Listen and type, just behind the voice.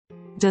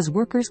Does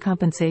workers'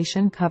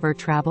 compensation cover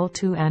travel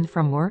to and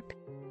from work?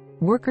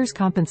 Workers'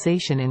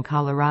 compensation in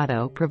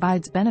Colorado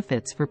provides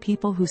benefits for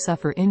people who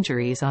suffer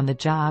injuries on the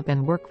job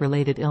and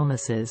work-related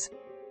illnesses.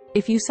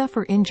 If you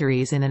suffer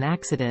injuries in an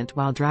accident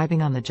while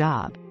driving on the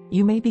job,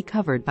 you may be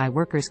covered by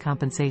workers'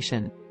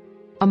 compensation.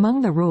 Among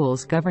the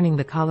rules governing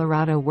the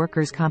Colorado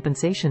workers'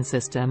 compensation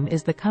system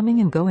is the coming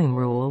and going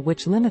rule,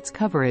 which limits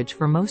coverage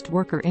for most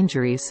worker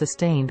injuries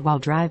sustained while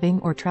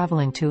driving or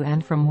traveling to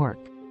and from work.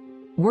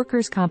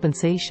 Workers'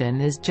 compensation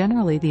is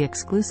generally the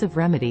exclusive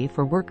remedy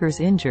for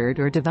workers injured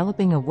or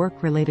developing a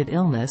work-related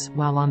illness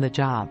while on the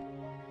job.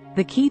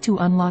 The key to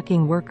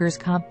unlocking workers'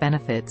 comp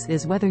benefits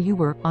is whether you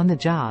were on the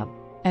job,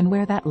 and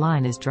where that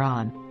line is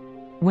drawn.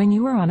 When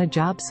you are on a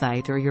job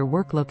site or your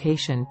work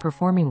location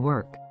performing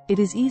work, it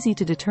is easy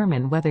to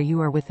determine whether you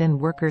are within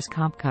workers'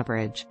 comp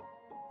coverage.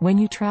 When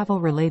you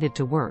travel related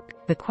to work,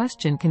 the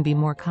question can be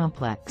more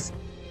complex.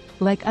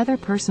 Like other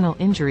personal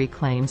injury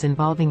claims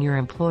involving your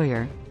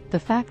employer, the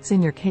facts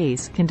in your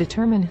case can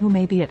determine who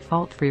may be at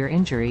fault for your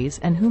injuries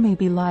and who may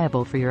be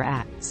liable for your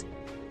acts.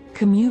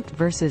 Commute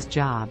versus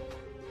job.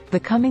 The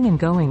coming and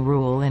going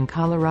rule in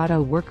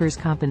Colorado workers'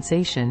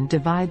 compensation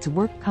divides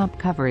work comp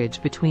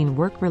coverage between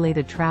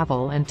work-related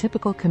travel and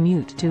typical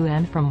commute to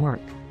and from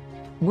work.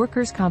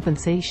 Workers'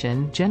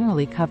 compensation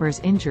generally covers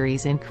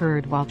injuries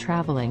incurred while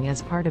traveling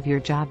as part of your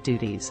job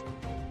duties.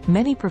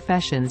 Many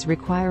professions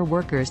require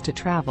workers to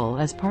travel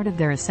as part of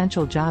their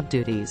essential job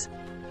duties.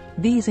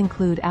 These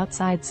include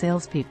outside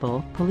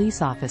salespeople,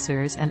 police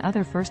officers and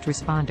other first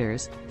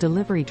responders,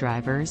 delivery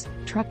drivers,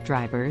 truck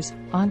drivers,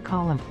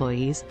 on-call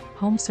employees,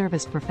 home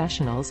service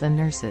professionals and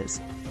nurses.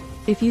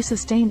 If you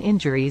sustain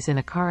injuries in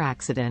a car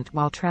accident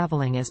while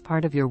traveling as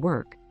part of your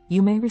work,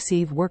 you may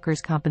receive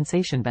workers'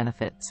 compensation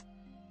benefits.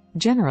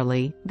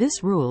 Generally,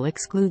 this rule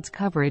excludes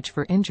coverage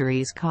for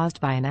injuries caused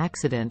by an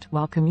accident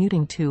while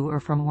commuting to or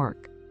from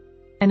work.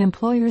 An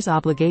employer's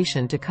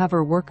obligation to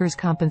cover workers'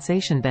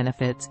 compensation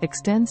benefits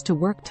extends to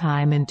work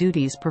time and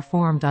duties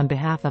performed on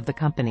behalf of the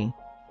company.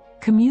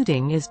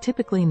 Commuting is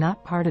typically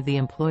not part of the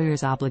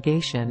employer's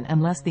obligation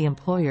unless the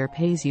employer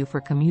pays you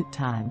for commute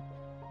time.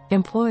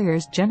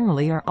 Employers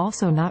generally are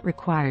also not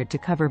required to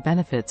cover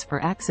benefits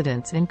for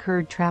accidents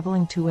incurred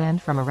traveling to and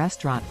from a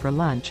restaurant for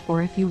lunch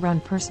or if you run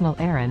personal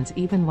errands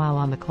even while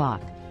on the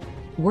clock.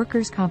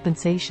 Workers'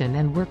 compensation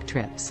and work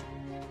trips.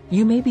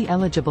 You may be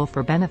eligible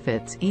for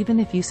benefits even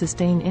if you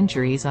sustain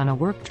injuries on a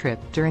work trip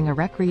during a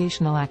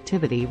recreational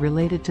activity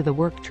related to the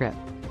work trip.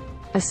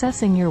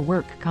 Assessing your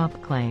work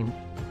comp claim.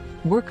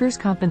 Workers'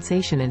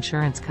 compensation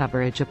insurance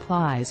coverage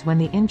applies when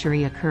the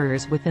injury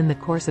occurs within the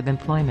course of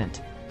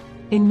employment.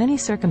 In many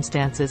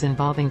circumstances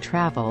involving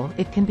travel,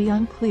 it can be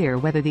unclear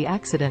whether the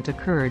accident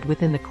occurred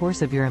within the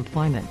course of your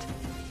employment.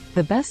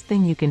 The best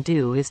thing you can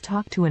do is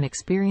talk to an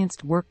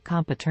experienced work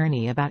comp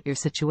attorney about your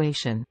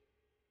situation.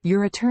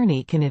 Your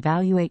attorney can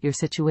evaluate your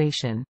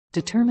situation,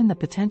 determine the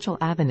potential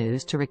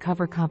avenues to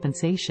recover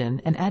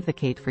compensation and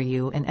advocate for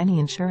you in any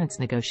insurance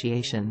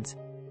negotiations.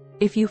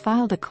 If you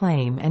filed a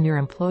claim and your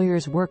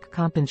employer's work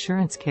comp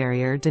insurance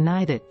carrier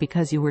denied it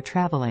because you were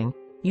traveling,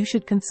 you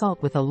should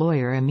consult with a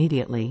lawyer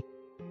immediately.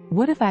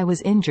 What if I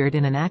was injured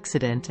in an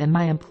accident and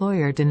my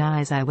employer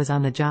denies I was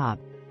on the job?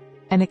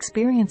 An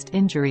experienced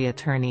injury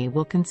attorney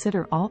will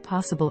consider all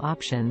possible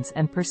options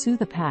and pursue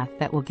the path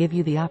that will give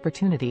you the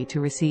opportunity to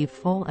receive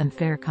full and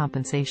fair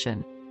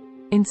compensation.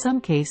 In some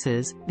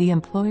cases, the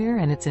employer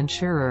and its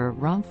insurer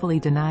wrongfully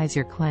denies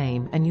your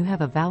claim and you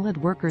have a valid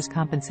workers'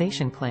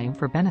 compensation claim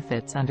for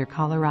benefits under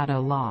Colorado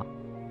law.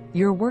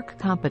 Your work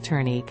comp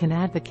attorney can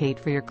advocate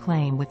for your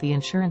claim with the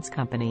insurance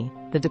company,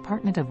 the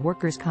Department of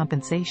Workers'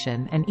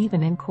 Compensation and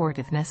even in court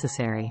if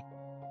necessary.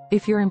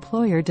 If your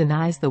employer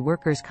denies the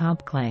workers'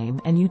 comp claim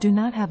and you do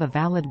not have a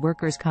valid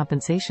workers'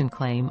 compensation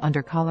claim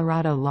under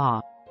Colorado law,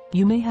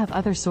 you may have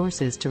other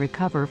sources to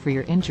recover for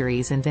your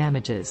injuries and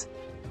damages.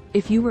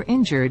 If you were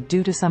injured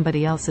due to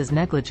somebody else's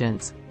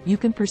negligence, you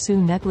can pursue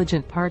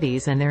negligent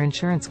parties and their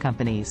insurance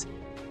companies.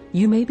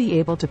 You may be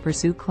able to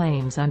pursue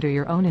claims under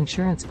your own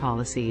insurance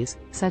policies,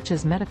 such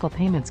as medical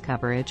payments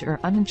coverage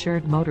or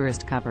uninsured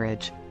motorist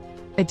coverage.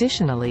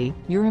 Additionally,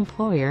 your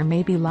employer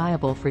may be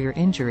liable for your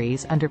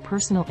injuries under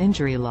personal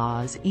injury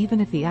laws even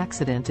if the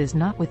accident is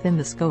not within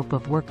the scope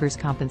of workers'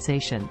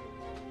 compensation.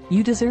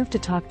 You deserve to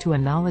talk to a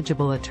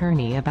knowledgeable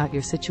attorney about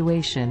your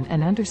situation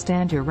and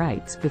understand your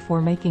rights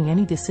before making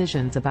any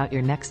decisions about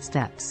your next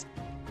steps.